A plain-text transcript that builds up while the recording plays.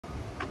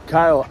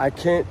Kyle, I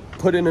can't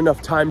put in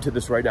enough time to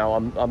this right now.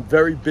 I'm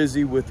very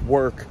busy with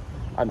work.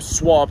 I'm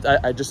swamped.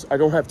 I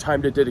don't have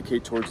time to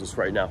dedicate towards this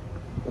right now.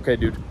 Okay,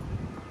 dude.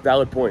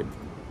 Valid point.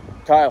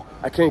 Kyle,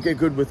 I can't get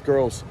good with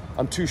girls.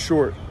 I'm too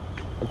short.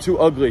 I'm too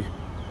ugly.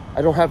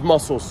 I don't have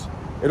muscles.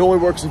 It only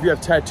works if you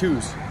have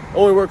tattoos. It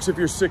only works if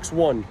you're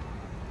 6'1".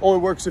 Only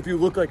works if you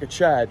look like a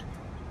Chad.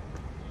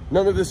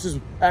 None of this is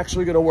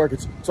actually gonna work.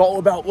 It's all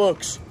about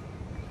looks.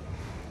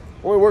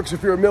 Only works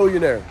if you're a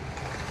millionaire.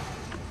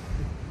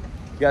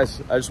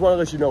 Guys, I just wanna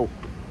let you know,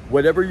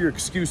 whatever your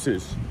excuse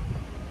is,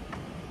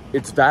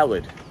 it's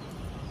valid.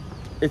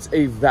 It's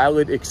a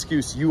valid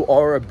excuse. You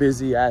are a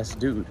busy ass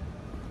dude.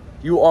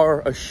 You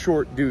are a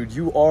short dude.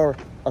 You are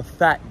a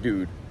fat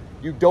dude.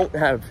 You don't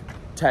have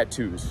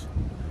tattoos.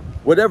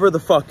 Whatever the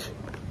fuck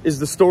is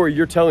the story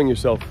you're telling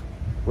yourself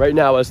right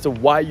now as to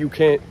why you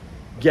can't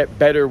get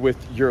better with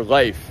your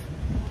life.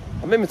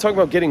 I'm not even talking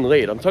about getting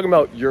laid. I'm talking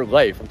about your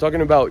life. I'm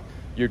talking about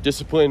your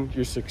discipline,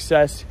 your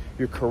success,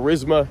 your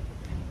charisma,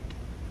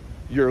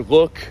 your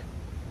look,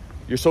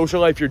 your social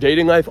life, your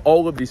dating life,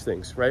 all of these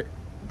things, right?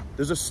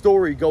 There's a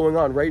story going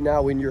on right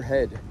now in your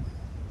head.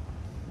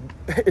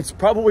 It's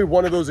probably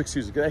one of those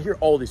excuses, because I hear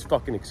all these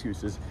fucking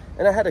excuses.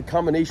 And I had a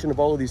combination of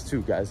all of these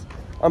too, guys.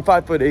 I'm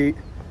 5'8".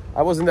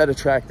 I wasn't that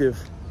attractive.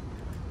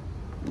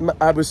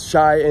 I was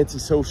shy,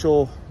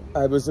 antisocial.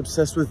 I was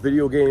obsessed with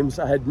video games.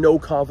 I had no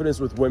confidence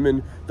with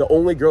women. The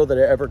only girl that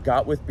I ever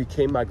got with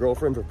became my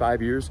girlfriend for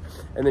 5 years.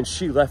 And then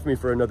she left me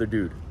for another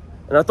dude.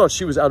 And I thought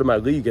she was out of my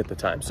league at the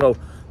time. So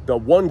the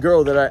one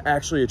girl that I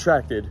actually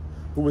attracted,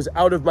 who was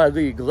out of my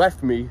league,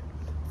 left me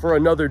for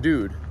another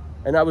dude.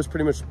 And I was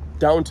pretty much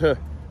down to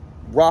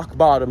rock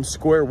bottom,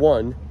 square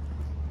one,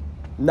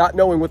 not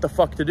knowing what the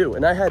fuck to do.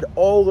 And I had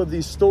all of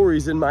these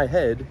stories in my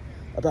head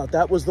about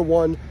that was the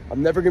one.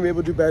 I'm never gonna be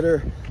able to do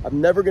better. I'm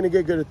never gonna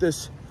get good at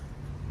this.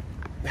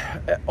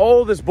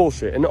 All this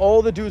bullshit. And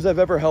all the dudes I've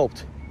ever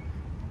helped,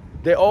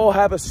 they all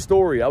have a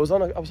story. I was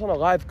on a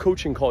live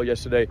coaching call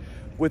yesterday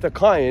with a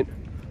client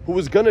who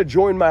was gonna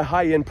join my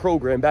high-end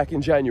program back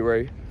in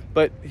January,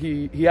 but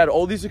he had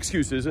all these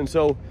excuses. And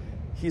so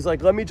he's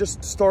like, let me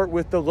just start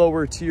with the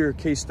lower tier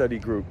case study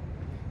group,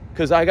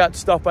 because I got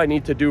stuff I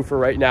need to do for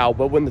right now.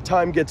 But when the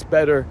time gets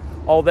better,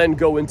 I'll then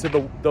go into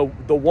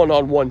the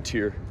one-on-one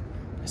tier.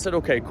 I said,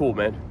 okay, cool,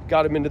 man.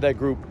 Got him into that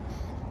group.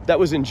 That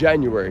was in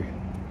January.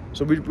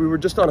 So we were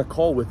just on a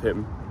call with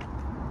him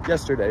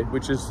yesterday,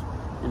 which is,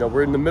 you know,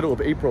 we're in the middle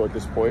of April at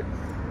this point.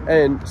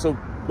 And so,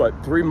 what,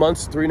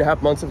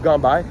 3.5 months have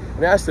gone by?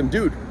 And I asked him,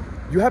 dude,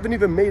 you haven't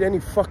even made any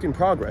fucking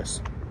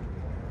progress.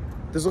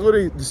 This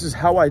is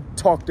how I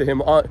talked to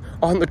him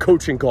on the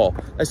coaching call.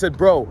 I said,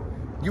 bro,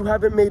 you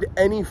haven't made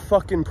any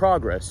fucking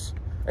progress,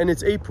 and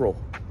it's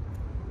April.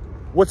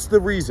 What's the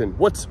reason?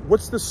 What's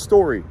the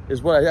story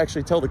is what I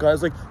actually tell the guy. I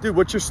was like, dude,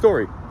 what's your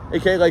story?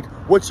 Okay, like,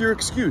 what's your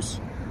excuse?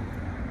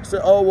 I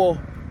said, oh,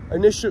 well,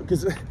 initially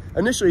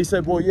he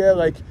said, well, yeah,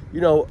 like, you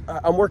know,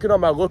 I'm working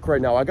on my look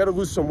right now. I got to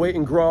lose some weight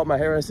and grow out my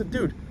hair. And I said,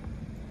 dude,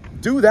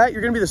 do that.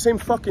 You're going to be the same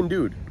fucking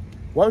dude.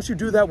 Why don't you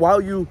do that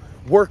while you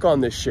work on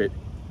this shit?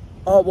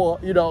 Oh, well,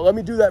 you know, let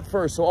me do that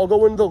first. So I'll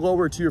go into the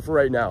lower tier for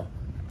right now.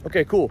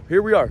 Okay, cool.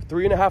 Here we are,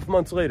 3.5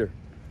 months later.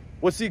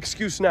 What's the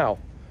excuse now?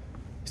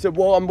 He said,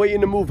 well, I'm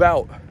waiting to move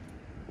out.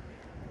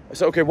 I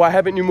said, okay, why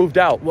haven't you moved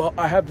out? Well,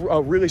 I have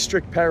really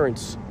strict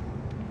parents.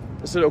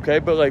 I said, okay,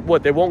 but like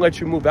what? They won't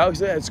let you move out? He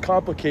said, it's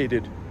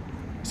complicated.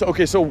 So,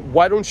 okay, so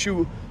why don't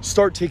you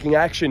start taking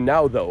action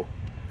now though?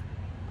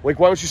 Like,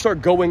 why don't you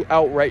start going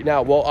out right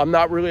now? Well, I'm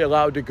not really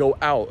allowed to go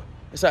out.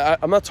 I said,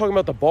 I'm not talking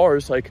about the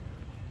bars. Like,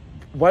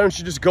 why don't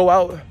you just go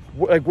out?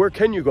 Like, where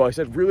can you go? I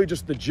said, really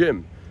just the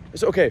gym. I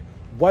said, okay,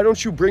 why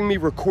don't you bring me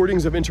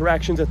recordings of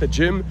interactions at the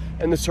gym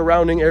and the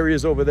surrounding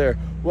areas over there?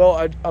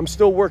 Well, I'm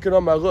still working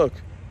on my look.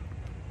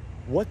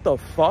 What the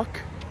fuck?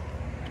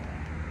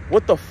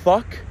 What the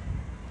fuck?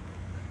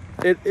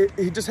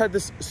 He just had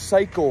this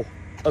cycle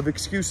of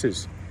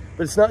excuses.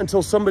 But it's not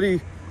until somebody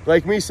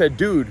like me said,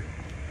 dude,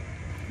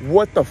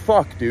 what the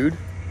fuck, dude?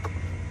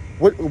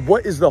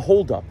 What is the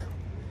holdup?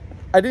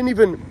 I didn't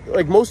even,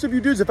 like most of you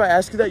dudes, if I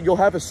ask you that, you'll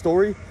have a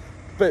story.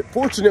 But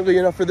fortunately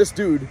enough for this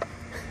dude,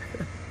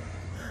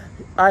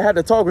 I had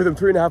to talk with him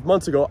 3.5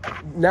 months ago.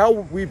 Now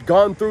we've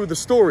gone through the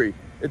story.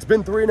 It's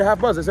been 3.5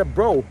 months. I said,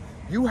 bro,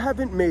 you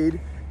haven't made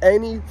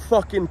any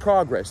fucking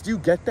progress. Do you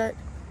get that?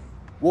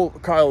 Well,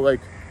 Kyle, like,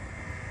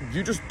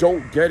 you just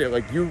don't get it.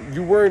 Like,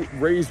 you weren't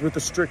raised with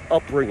a strict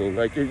upbringing.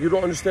 Like, you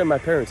don't understand my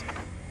parents.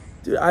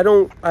 Dude, I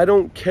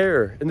don't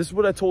care. And this is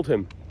what I told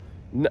him.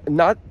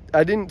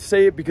 I didn't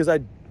say it because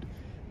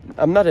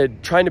I'm not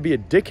trying to be a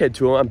dickhead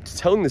to him. I'm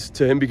telling this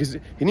to him because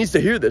he needs to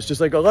hear this, just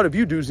like a lot of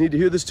you dudes need to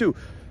hear this too.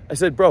 I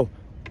said, bro,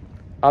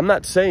 I'm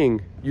not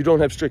saying you don't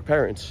have strict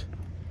parents.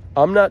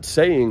 I'm not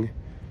saying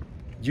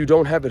you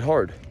don't have it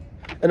hard.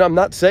 And I'm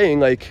not saying,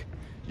 like,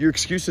 your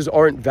excuses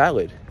aren't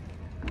valid.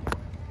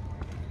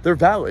 They're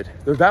valid.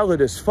 They're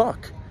valid as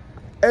fuck.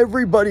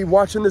 Everybody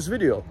watching this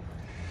video,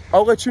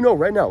 I'll let you know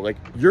right now, like,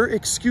 your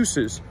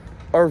excuses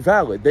are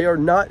valid. They are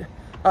not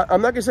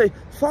I'm not gonna say,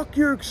 fuck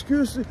your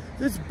excuses,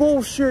 it's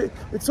bullshit,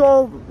 it's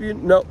all,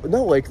 no,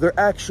 like, they're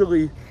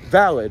actually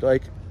valid.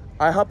 Like,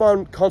 I hop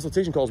on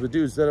consultation calls with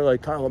dudes that are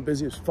like, Kyle, I'm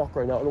busy as fuck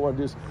right now, I don't want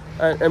to do this.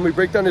 And we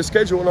break down his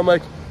schedule, and I'm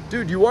like,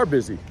 dude, you are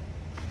busy.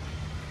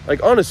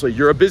 Like, honestly,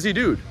 you're a busy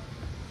dude.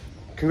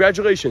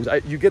 Congratulations,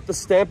 you get the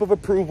stamp of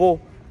approval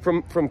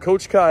from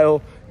Coach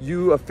Kyle.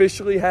 You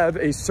officially have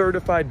a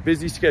certified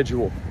busy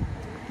schedule.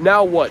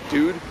 Now what,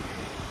 dude?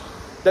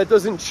 That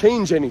doesn't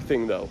change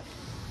anything, though.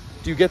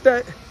 Do you get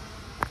that?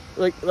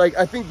 Like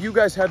I think you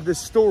guys have this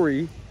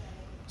story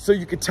so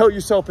you could tell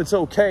yourself it's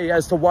okay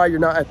as to why you're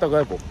not at the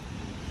level.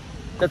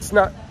 That's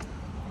not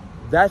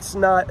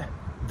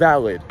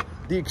valid.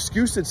 The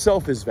excuse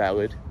itself is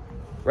valid,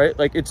 right?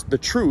 Like, it's the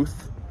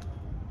truth.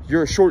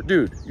 You're a short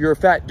dude. You're a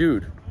fat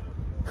dude.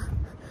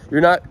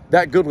 You're not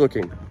that good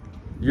looking.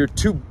 You're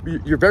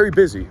very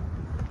busy.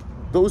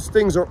 Those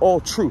things are all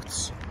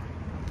truths.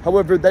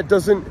 However, that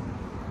doesn't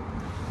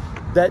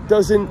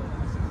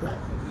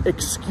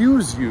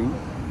excuse you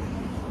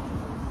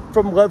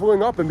from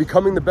leveling up and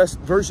becoming the best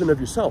version of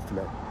yourself,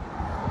 man.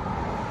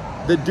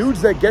 The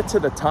dudes that get to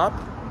the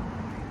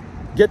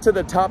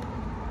top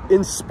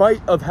in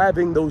spite of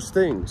having those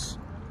things.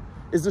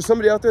 Is there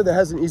somebody out there that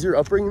has an easier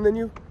upbringing than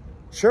you?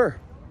 Sure.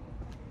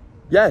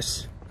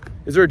 Yes.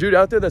 Is there a dude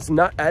out there that's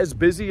not as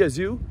busy as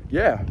you?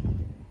 Yeah.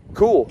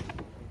 Cool.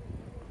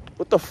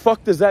 What the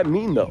fuck does that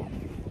mean, though?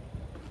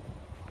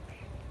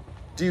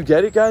 Do you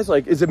get it, guys?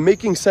 Like, is it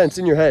making sense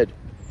in your head?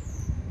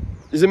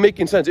 Is it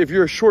making sense? If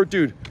you're a short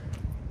dude,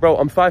 bro,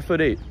 I'm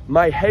 5'8".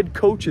 My head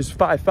coach is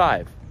 5'5".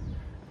 And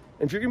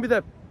if you're gonna be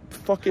that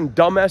fucking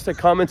dumbass that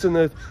comments in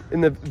the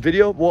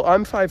video, well,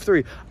 I'm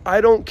 5'3".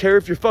 I don't care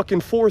if you're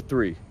fucking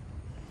 4'3".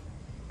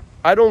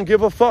 I don't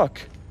give a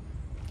fuck.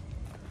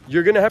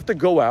 You're gonna have to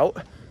go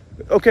out.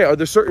 Okay, are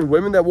there certain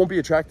women that won't be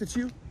attracted to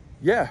you?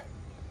 Yeah.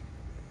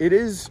 It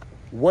is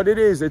what it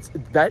is.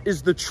 That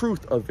is the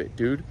truth of it,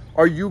 dude.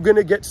 Are you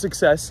gonna get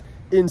success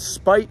in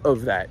spite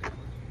of that?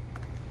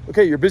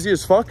 Okay, you're busy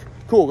as fuck?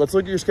 Cool, let's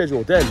look at your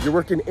schedule. Damn, you're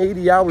working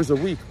 80 hours a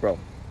week, bro.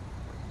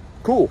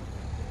 Cool.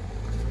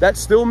 That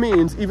still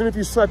means, even if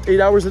you slept 8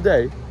 hours a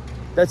day,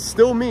 that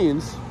still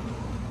means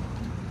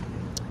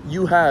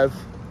you have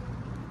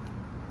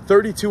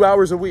 32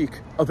 hours a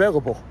week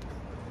available.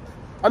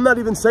 I'm not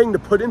even saying to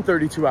put in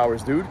 32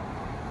 hours, dude.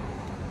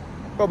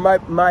 But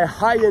my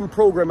high-end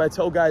program, I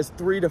tell guys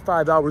 3 to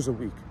 5 hours a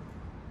week.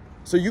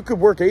 So you could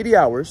work 80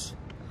 hours,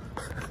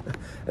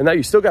 and now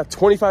you still got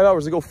 25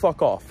 hours to go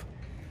fuck off.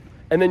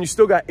 And then you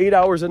still got 8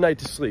 hours a night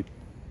to sleep.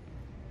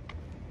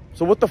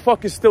 So what the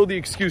fuck is still the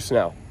excuse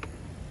now?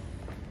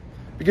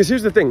 Because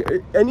here's the thing,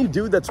 any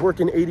dude that's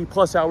working 80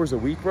 plus hours a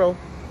week, bro,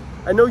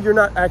 I know you're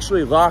not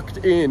actually locked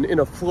in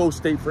a flow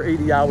state for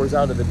 80 hours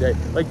out of the day.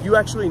 Like, you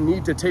actually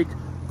need to take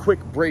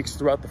quick breaks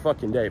throughout the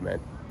fucking day, man.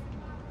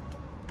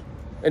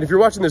 And if you're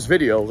watching this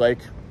video, like,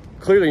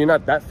 clearly you're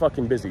not that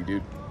fucking busy,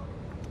 dude.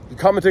 You're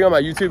commenting on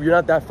my YouTube, you're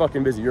not that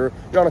fucking busy. You're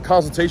on a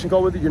consultation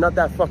call with it, you're not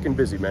that fucking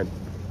busy, man.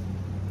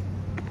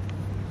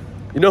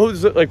 You know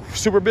who's, like,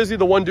 super busy?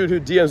 The one dude who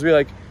DMs me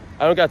like,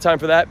 I don't got time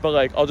for that, but,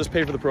 like, I'll just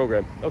pay for the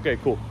program. Okay,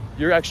 cool.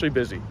 You're actually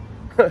busy.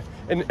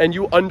 and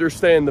you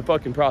understand the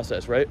fucking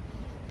process, right?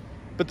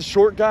 But the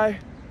short guy,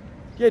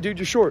 yeah, dude,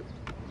 you're short.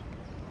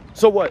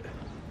 So what?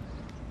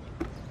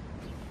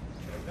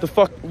 The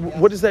fuck,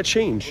 what does that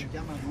change?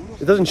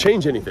 It doesn't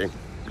change anything.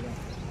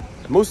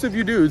 Most of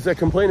you dudes that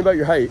complain about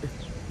your height,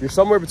 you're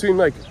somewhere between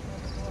like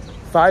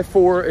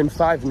 5'4" and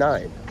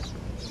 5'9".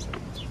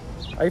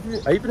 I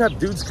even have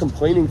dudes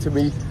complaining to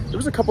me. There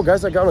was a couple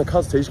guys that got on a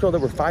consultation call that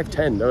were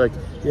 5'10". They're like,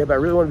 yeah, but I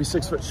really want to be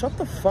 6 foot. Shut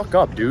the fuck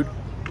up, dude.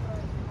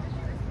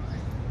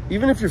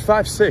 Even if you're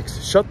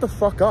 5'6", shut the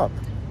fuck up.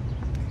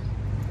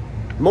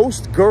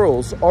 Most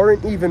girls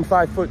aren't even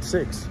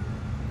 5'6".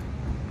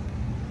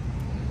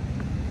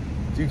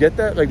 Do you get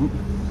that? Like,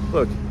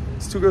 look,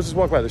 these two girls just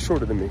walk by. They're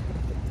shorter than me.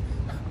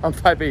 I'm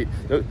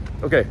 5'8".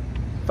 Okay,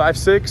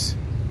 5'6",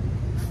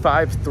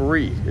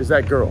 5'3" is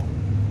that girl.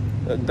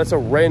 That's a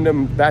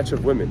random batch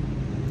of women.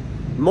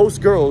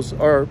 Most girls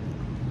are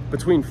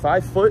between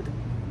 5 foot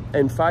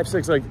and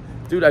 5'6". Like,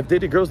 dude, I've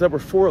dated girls that were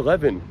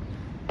 4'11".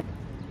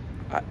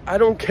 I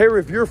don't care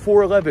if you're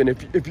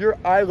 4'11". If you're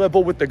eye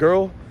level with the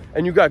girl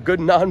and you got good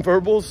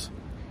nonverbals,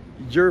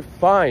 you're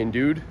fine,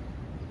 dude.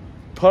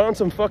 Put on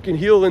some fucking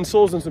heel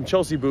insoles and some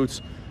Chelsea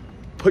boots.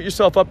 Put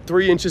yourself up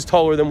 3 inches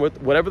taller than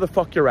whatever the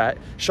fuck you're at.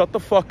 Shut the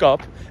fuck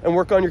up and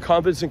work on your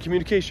confidence and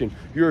communication.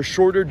 You're a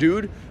shorter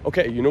dude.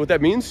 Okay, you know what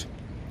that means?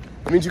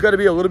 It means you got to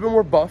be a little bit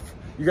more buff.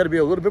 You got to be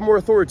a little bit more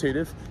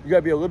authoritative. You got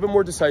to be a little bit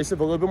more decisive,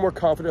 a little bit more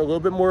confident, a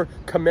little bit more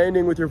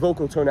commanding with your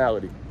vocal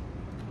tonality.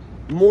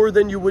 More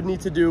than you would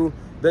need to do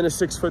than a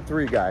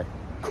 6'3" guy.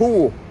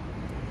 Cool.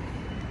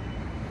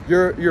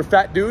 You're a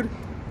fat dude.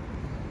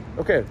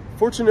 Okay,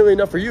 fortunately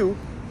enough for you,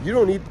 you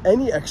don't need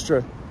any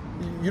extra.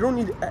 You don't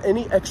need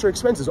any extra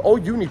expenses. All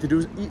you need to do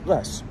is eat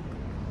less.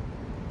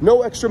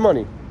 No extra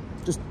money.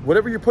 Just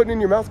whatever you're putting in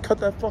your mouth, cut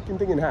that fucking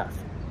thing in half.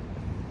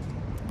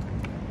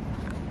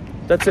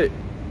 That's it.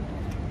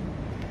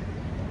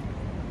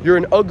 You're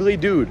an ugly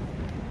dude.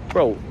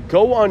 Bro,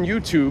 go on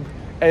YouTube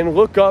and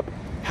look up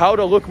how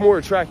to look more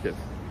attractive.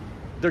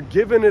 They're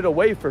giving it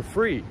away for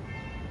free.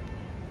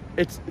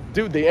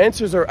 Dude, the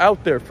answers are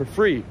out there for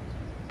free.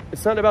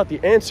 It's not about the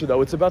answer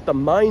though, it's about the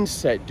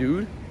mindset,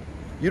 dude.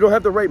 You don't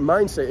have the right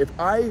mindset. If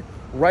I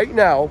right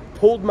now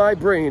pulled my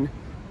brain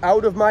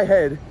out of my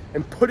head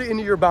and put it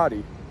into your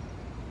body,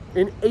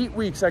 in 8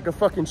 weeks, I could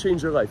fucking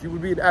change your life. You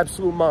would be an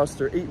absolute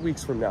monster 8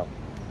 weeks from now.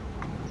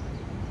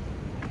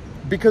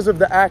 Because of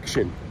the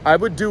action. I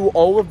would do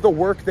all of the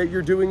work that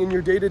you're doing in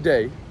your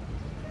day-to-day,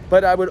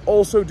 but I would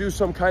also do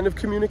some kind of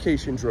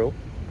communication drill.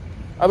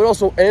 I would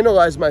also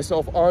analyze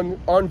myself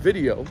on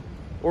video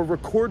or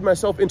record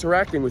myself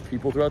interacting with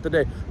people throughout the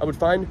day. I would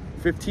find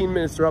 15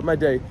 minutes throughout my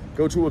day,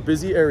 go to a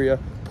busy area,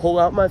 pull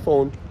out my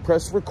phone,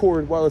 press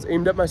record while it's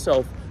aimed at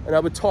myself, and I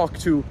would talk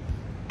to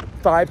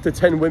 5 to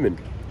 10 women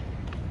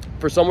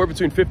for somewhere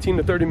between 15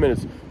 to 30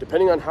 minutes,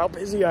 depending on how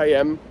busy I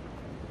am,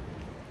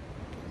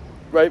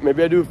 right?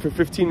 Maybe I do it for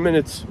 15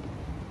 minutes.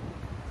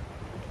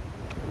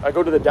 I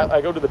go to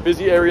the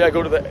busy area, I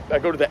go to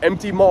the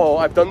empty mall.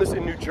 I've done this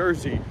in New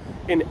Jersey,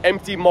 in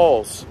empty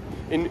malls,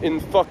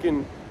 in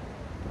fucking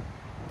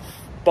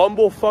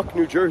bumblefuck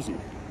New Jersey.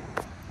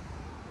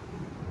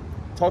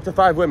 Talked to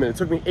 5 women. It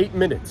took me 8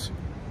 minutes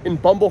in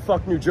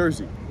bumblefuck New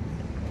Jersey.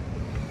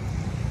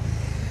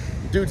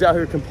 Dudes out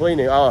here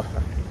complaining, oh,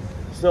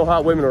 there's no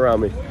hot women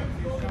around me.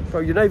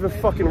 Bro, you're not even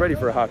fucking ready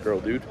for a hot girl,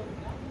 dude.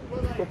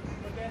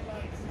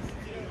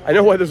 I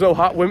know why there's no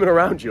hot women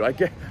around you. I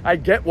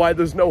get why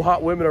there's no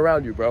hot women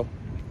around you, bro.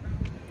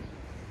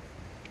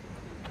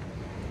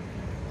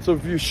 So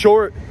if you're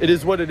short, it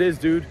is what it is,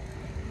 dude.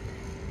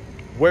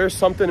 Wear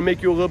something to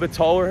make you a little bit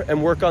taller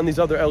and work on these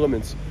other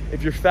elements.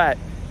 If you're fat,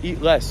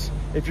 eat less.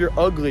 If you're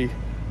ugly,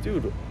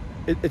 dude,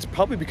 it's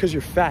probably because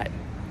you're fat.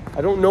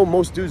 I don't know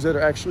most dudes that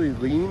are actually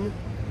lean.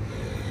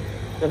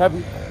 That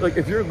have, like,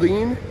 if you're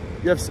lean,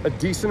 you have a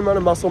decent amount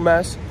of muscle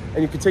mass,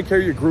 and you can take care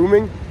of your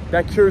grooming,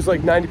 that cures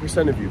like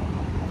 90% of you.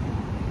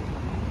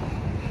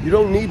 You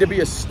don't need to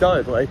be a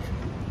stud. Like,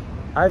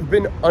 I've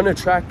been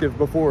unattractive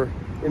before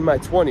in my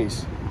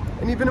 20s,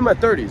 and even in my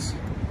 30s.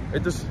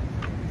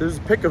 There's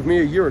a pic of me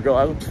a year ago.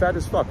 I looked fat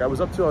as fuck. I was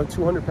up to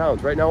 200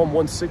 pounds. Right now I'm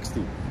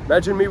 160.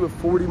 Imagine me with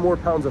 40 more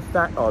pounds of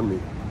fat on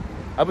me.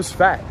 I was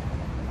fat.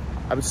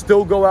 I would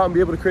still go out and be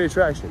able to create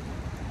attraction.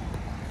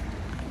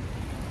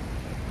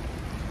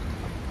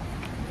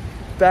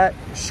 Fat,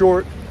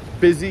 short,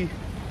 busy,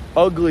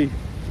 ugly.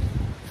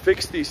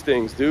 Fix these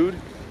things, dude.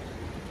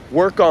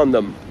 Work on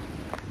them.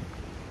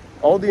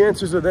 All the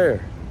answers are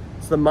there.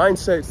 It's the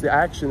mindset, it's the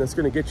action that's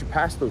gonna get you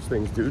past those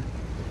things, dude.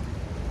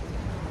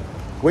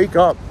 Wake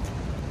up.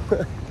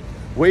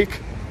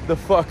 Wake the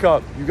fuck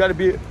up. You gotta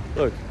be,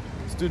 look,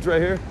 this dude's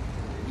right here.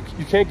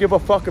 You can't give a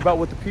fuck about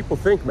what the people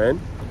think,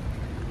 man.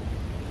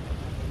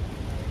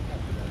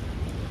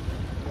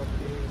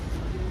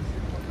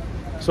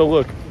 So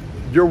look,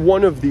 you're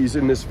one of these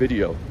in this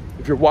video.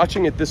 If you're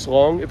watching it this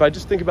long, if I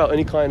just think about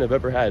any client I've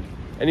ever had,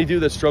 any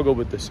dude that struggled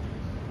with this,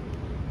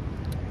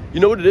 you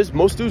know what it is?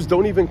 Most dudes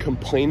don't even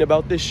complain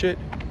about this shit.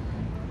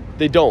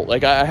 They don't.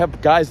 Like, I have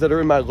guys that are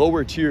in my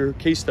lower tier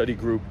case study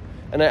group,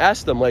 and I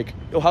ask them, like,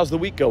 yo, how's the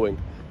week going?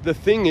 The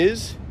thing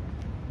is,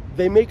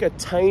 they make a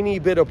tiny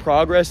bit of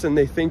progress and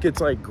they think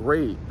it's like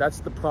great. That's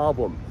the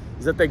problem,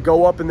 is that they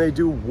go up and they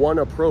do one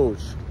approach.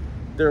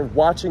 They're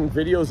watching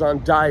videos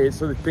on diet,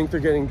 so they think they're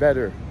getting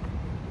better.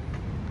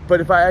 But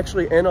if I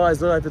actually analyze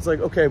their life, it's like,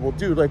 okay, well,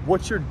 dude, like,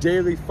 what's your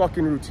daily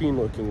fucking routine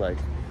looking like?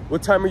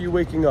 What time are you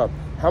waking up?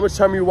 How much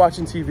time are you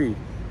watching TV?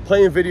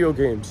 Playing video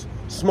games,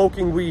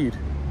 smoking weed,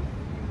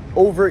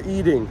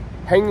 overeating,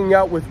 hanging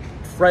out with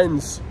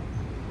friends,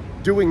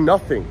 doing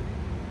nothing.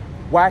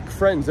 Whack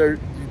friends that you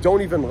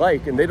don't even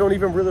like, and they don't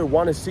even really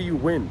want to see you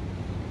win.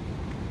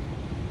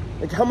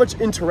 Like, how much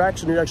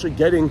interaction are you actually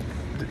getting?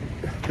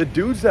 The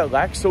dudes that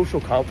lack social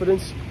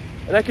confidence,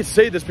 and I could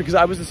say this because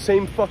I was the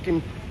same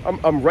fucking,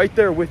 I'm right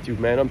there with you,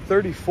 man. I'm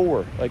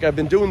 34. Like, I've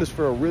been doing this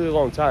for a really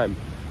long time.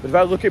 But if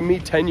I look at me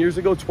 10 years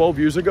ago, 12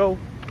 years ago,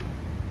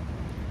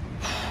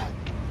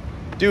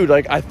 dude,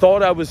 like, I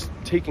thought I was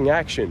taking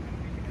action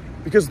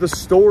because the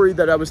story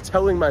that I was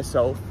telling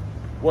myself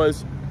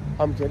was,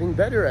 I'm getting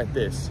better at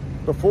this.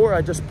 Before,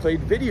 I just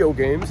played video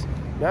games.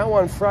 Now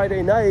on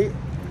Friday night,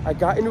 I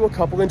got into a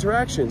couple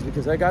interactions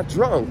because I got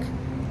drunk.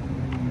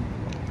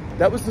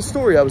 That was the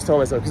story I was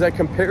telling myself, because I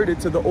compared it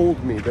to the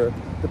old me, the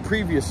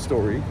previous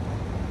story.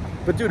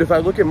 But dude, if I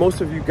look at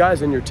most of you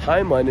guys in your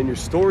timeline and your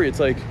story, it's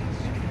like,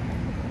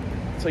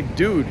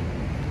 dude,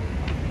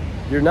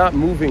 you're not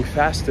moving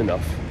fast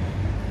enough.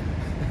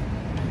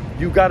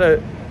 You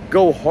gotta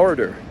go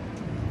harder.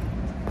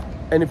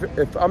 And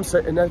if I'm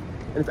saying, and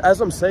if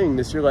as I'm saying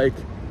this, you're like,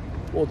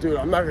 well, dude,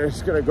 I'm not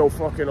just gonna go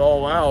fucking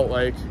all out.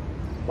 Like,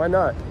 why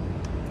not?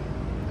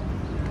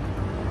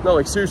 No,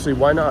 like, seriously,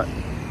 why not?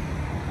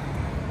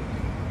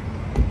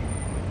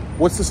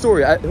 What's the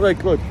story?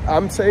 Look,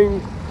 I'm saying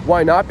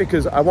why not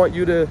because I want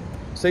you to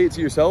say it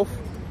to yourself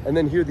and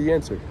then hear the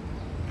answer.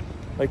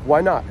 Like,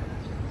 why not?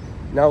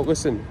 Now,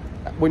 listen,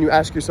 when you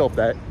ask yourself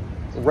that,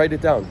 write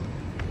it down.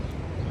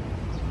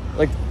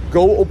 Like,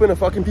 Go open a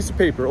fucking piece of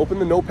paper, open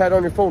the notepad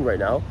on your phone right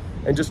now,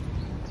 and just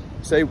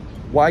say,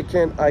 why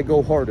can't I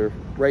go harder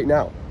right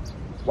now?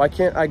 Why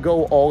can't I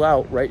go all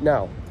out right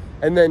now?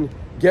 And then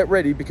get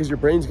ready, because your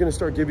brain's gonna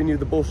start giving you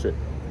the bullshit.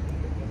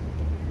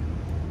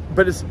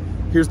 But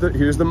here's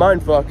the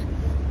mind fuck.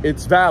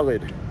 It's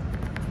valid.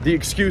 The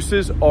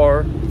excuses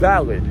are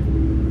valid,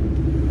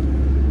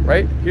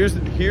 right? Here's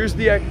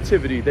the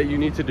activity that you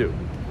need to do.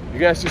 You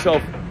can ask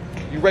yourself,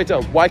 you write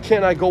down, why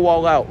can't I go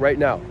all out right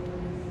now?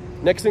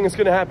 Next thing that's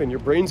gonna happen, your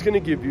brain's gonna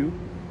give you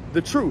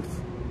the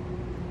truth.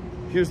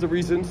 Here's the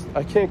reasons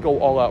I can't go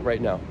all out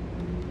right now.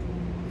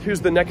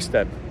 Here's the next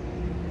step.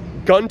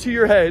 Gun to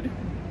your head,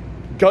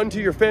 gun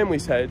to your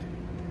family's head.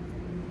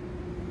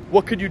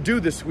 What could you do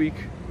this week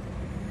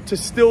to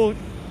still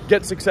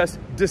get success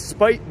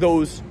despite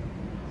those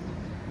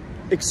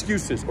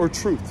excuses or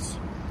truths?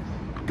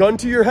 Gun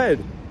to your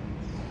head.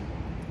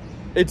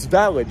 It's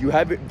valid. You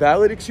have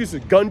valid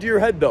excuses. Gun to your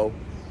head though.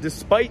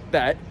 Despite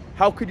that,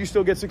 how could you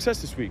still get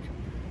success this week?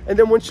 And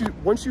then once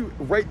you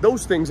write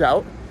those things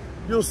out,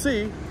 you'll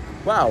see,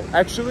 wow,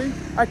 actually,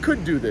 I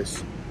could do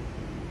this.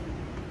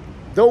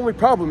 The only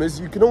problem is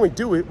you can only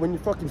do it when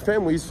your fucking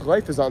family's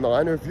life is on the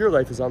line, or if your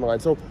life is on the line.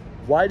 So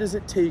why does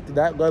it take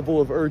that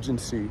level of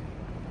urgency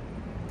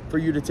for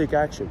you to take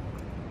action?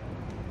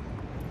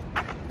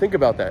 Think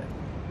about that.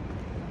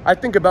 I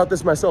think about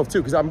this myself too,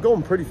 because I'm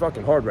going pretty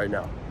fucking hard right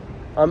now.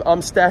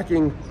 I'm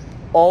stacking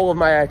all of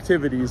my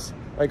activities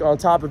like on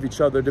top of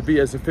each other to be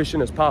as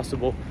efficient as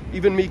possible.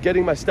 Even me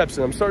getting my steps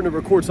in. I'm starting to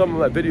record some of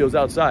my videos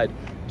outside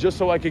just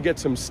so I could get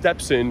some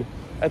steps in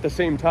at the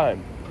same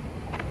time.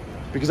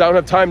 Because I don't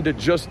have time to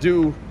just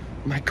do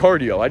my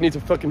cardio. I need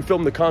to fucking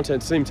film the content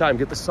at the same time,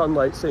 get the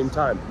sunlight same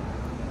time,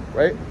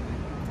 right?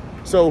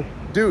 So,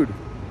 dude,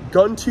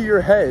 gun to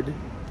your head.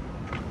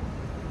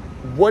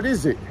 What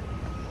is it?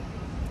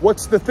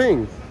 What's the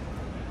thing?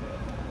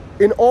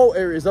 In all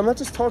areas, I'm not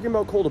just talking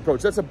about cold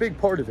approach. That's a big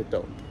part of it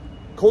though.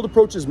 Cold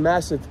approach is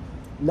massive.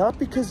 Not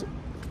because,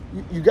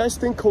 you guys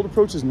think cold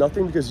approach is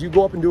nothing because you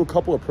go up and do a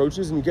couple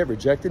approaches and you get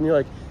rejected and you're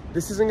like,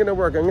 this isn't gonna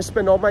work. I'm gonna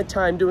spend all my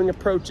time doing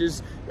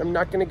approaches. I'm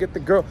not gonna get the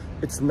girl.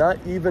 It's not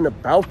even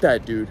about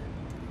that, dude.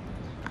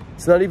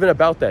 It's not even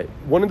about that.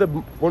 One of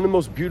the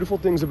most beautiful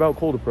things about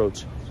cold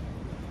approach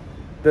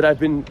that I've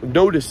been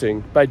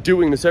noticing by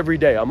doing this every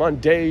day. I'm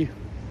on day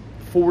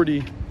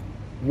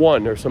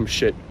 41 or some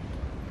shit.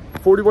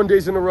 41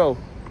 days in a row.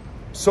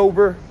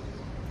 Sober,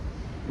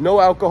 no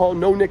alcohol,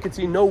 no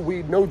nicotine, no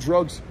weed, no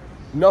drugs,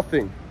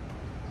 nothing.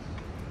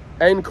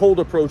 And cold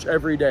approach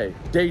every day,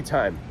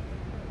 daytime.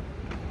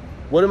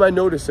 What am I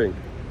noticing?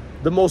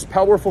 The most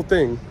powerful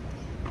thing,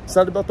 it's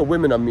not about the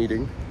women I'm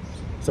meeting,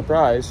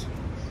 surprise.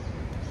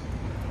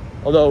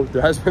 Although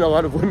there has been a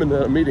lot of women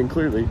that I'm meeting,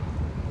 clearly.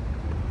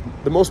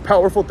 The most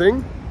powerful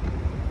thing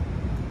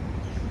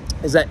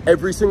is that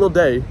every single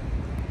day,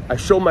 I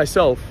show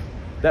myself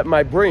that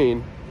my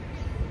brain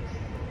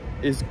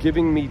is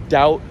giving me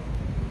doubt,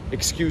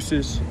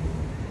 excuses,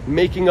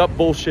 making up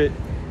bullshit,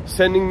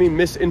 sending me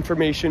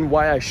misinformation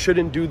why I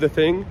shouldn't do the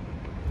thing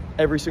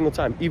every single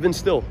time. Even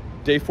still,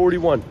 day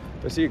 41,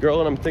 I see a girl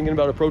and I'm thinking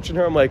about approaching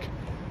her. I'm like,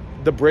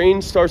 the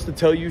brain starts to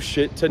tell you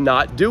shit to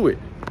not do it.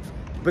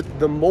 But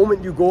the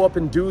moment you go up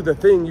and do the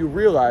thing, you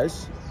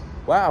realize,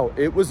 wow,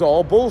 it was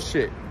all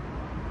bullshit.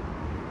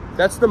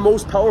 That's the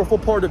most powerful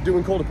part of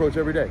doing cold approach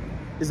every day,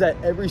 is that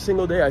every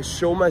single day I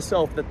show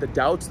myself that the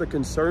doubts, the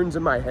concerns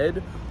in my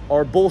head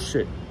are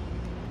bullshit.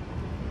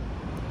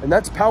 And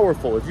that's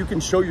powerful. If you can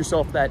show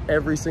yourself that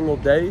every single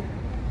day,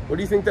 what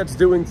do you think that's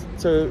doing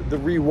to the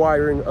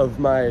rewiring of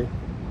my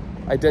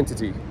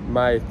identity,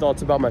 my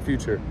thoughts about my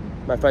future,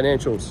 my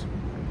financials,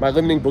 my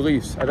limiting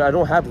beliefs? I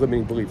don't have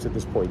limiting beliefs at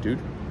this point, dude,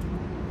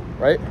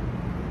 right?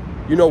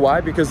 You know why?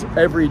 Because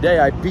every day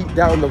I beat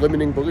down the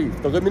limiting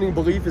belief. The limiting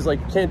belief is like,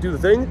 can't do the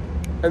thing,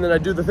 and then I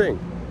do the thing.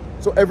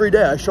 So every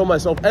day I show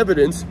myself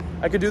evidence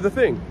I could do the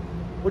thing.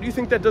 What do you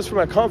think that does for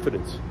my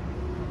confidence?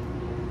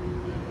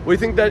 What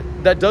do you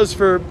think that does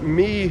for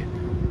me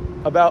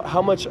about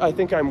how much I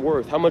think I'm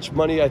worth, how much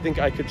money I think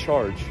I could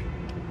charge,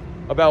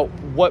 about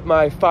what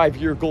my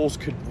 5-year goals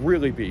could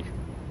really be?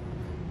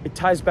 It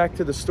ties back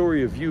to the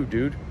story of you,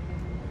 dude.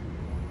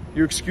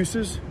 Your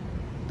excuses,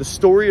 the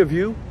story of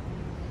you,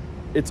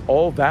 it's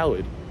all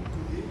valid.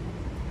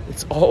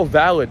 It's all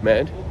valid,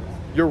 man.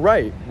 You're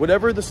right.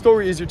 Whatever the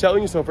story is you're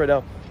telling yourself right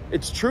now,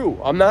 it's true.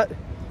 I'm not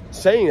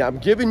saying it. I'm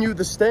giving you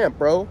the stamp,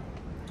 bro.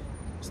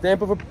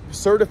 Stamp of a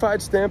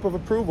certified stamp of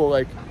approval.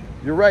 Like,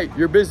 you're right.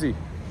 You're busy.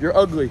 You're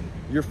ugly.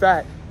 You're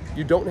fat.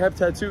 You don't have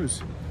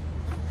tattoos.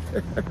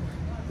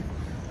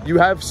 You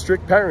have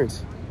strict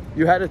parents.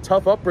 You had a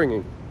tough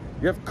upbringing.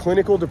 You have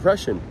clinical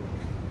depression.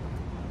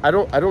 I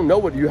don't know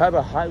what you have,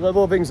 a high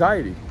level of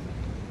anxiety.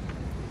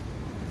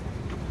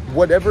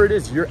 Whatever it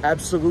is, you're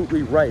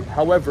absolutely right.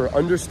 However,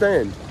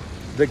 understand,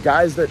 the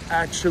guys that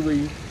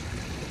actually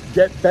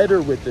get better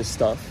with this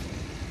stuff,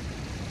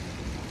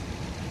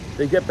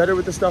 they get better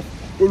with this stuff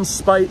in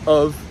spite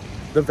of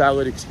the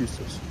valid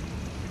excuses.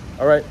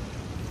 All right?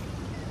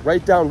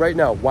 Write down right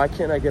now, why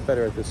can't I get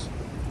better at this?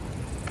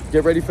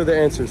 Get ready for the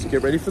answers.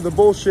 Get ready for the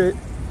bullshit.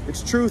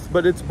 It's truth,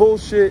 but it's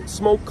bullshit.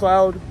 Smoke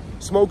cloud,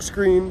 smoke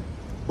screen,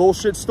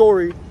 bullshit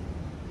story.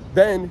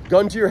 Then,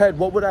 gun to your head,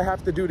 what would I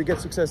have to do to get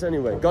success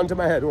anyway? Gun to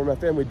my head or my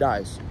family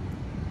dies.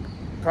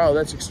 Carl,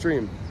 that's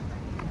extreme.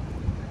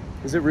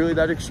 Is it really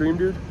that extreme,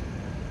 dude?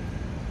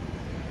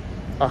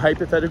 A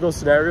hypothetical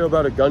scenario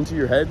about a gun to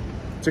your head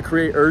to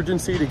create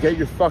urgency to get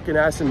your fucking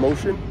ass in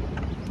motion?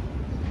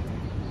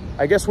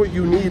 I guess what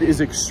you need is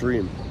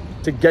extreme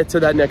to get to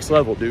that next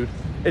level, dude.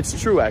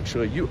 It's true,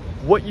 actually.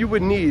 What you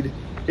would need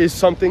is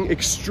something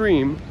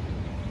extreme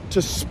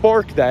to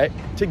spark that,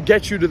 to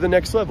get you to the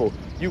next level.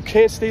 You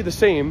can't stay the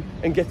same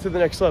and get to the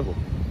next level.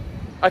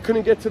 I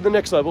couldn't get to the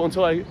next level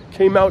until I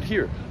came out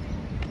here.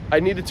 I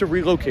needed to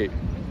relocate.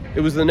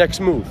 It was the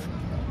next move.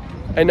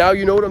 And now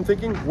you know what I'm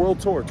thinking? World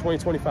Tour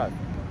 2025.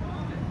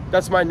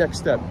 That's my next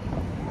step.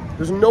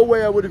 There's no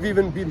way I would have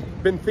even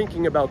been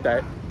thinking about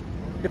that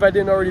if I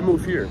didn't already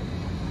move here.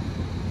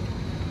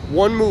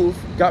 One move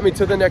got me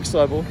to the next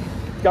level,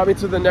 got me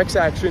to the next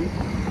action,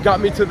 got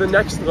me to the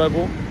next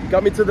level,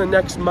 got me to the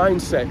next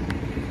mindset.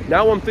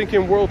 Now I'm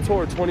thinking World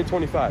Tour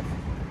 2025.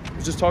 I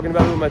was just talking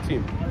about it with my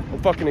team.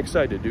 I'm fucking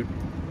excited, dude.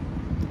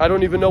 I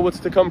don't even know what's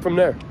to come from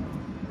there.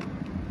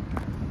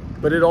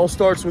 But it all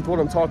starts with what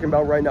I'm talking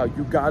about right now.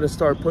 You gotta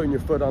start putting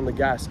your foot on the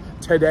gas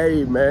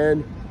today,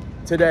 man.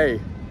 Today.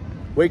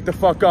 Wake the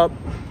fuck up.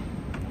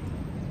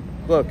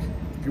 Look,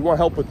 if you want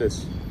help with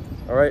this,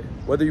 all right?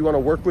 Whether you wanna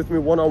work with me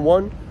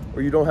one-on-one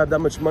or you don't have that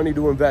much money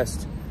to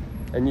invest,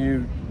 but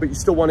you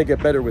still wanna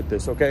get better with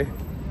this, okay?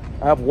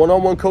 I have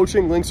one-on-one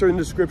coaching. Links are in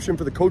the description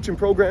for the coaching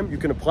program. You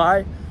can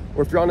apply.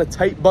 Or if you're on a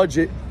tight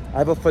budget, I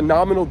have a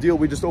phenomenal deal.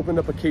 We just opened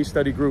up a case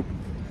study group.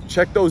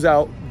 Check those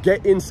out.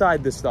 Get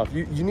inside this stuff.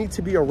 You need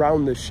to be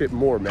around this shit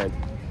more, man.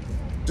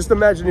 Just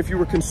imagine if you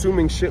were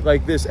consuming shit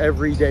like this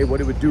every day,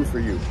 what it would do for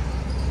you.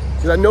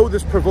 Because I know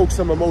this provokes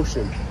some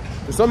emotion.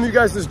 For some of you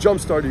guys, this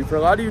jump-started you. For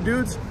a lot of you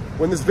dudes,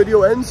 when this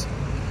video ends,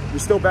 you're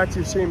still back to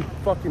your same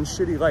fucking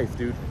shitty life,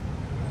 dude.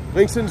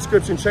 Links in the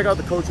description. Check out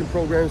the coaching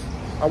programs.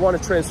 I want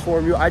to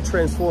transform you. I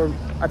transform.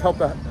 I've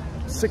helped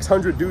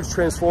 600 dudes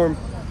transform.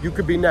 You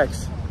could be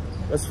next.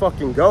 Let's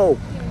fucking go.